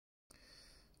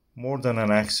more than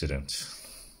an accident.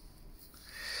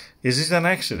 Is it an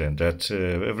accident that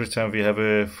every time we have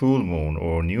a full moon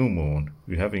or new moon,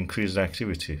 we have increased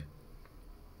activity?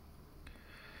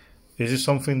 Is it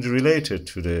something related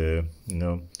to the,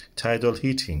 tidal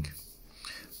heating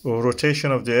or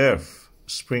rotation of the Earth?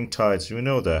 Spring tides, we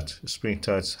know that spring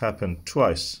tides happen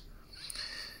twice,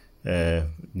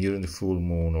 during the full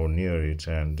moon or near it,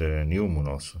 and new moon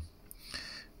also.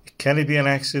 Can it be an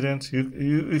accident?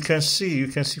 You can see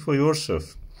for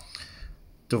yourself.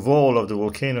 The wall of the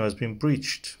volcano has been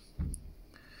breached.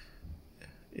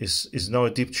 Is now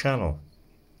a deep channel.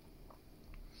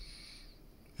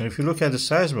 And if you look at the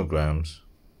seismograms,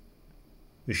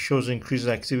 it shows increased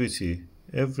activity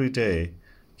every day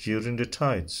during the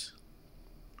tides.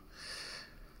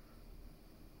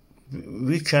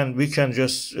 We can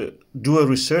just do a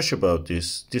research about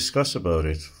this, discuss about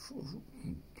it.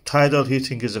 Tidal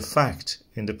heating is a fact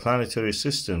in the planetary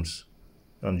systems,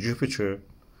 on Jupiter,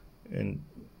 in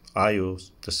Io,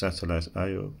 the satellite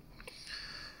Io,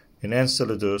 in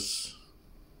Enceladus,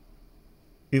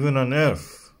 even on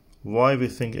Earth. Why we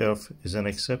think Earth is an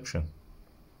exception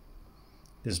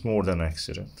is more than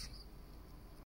accident.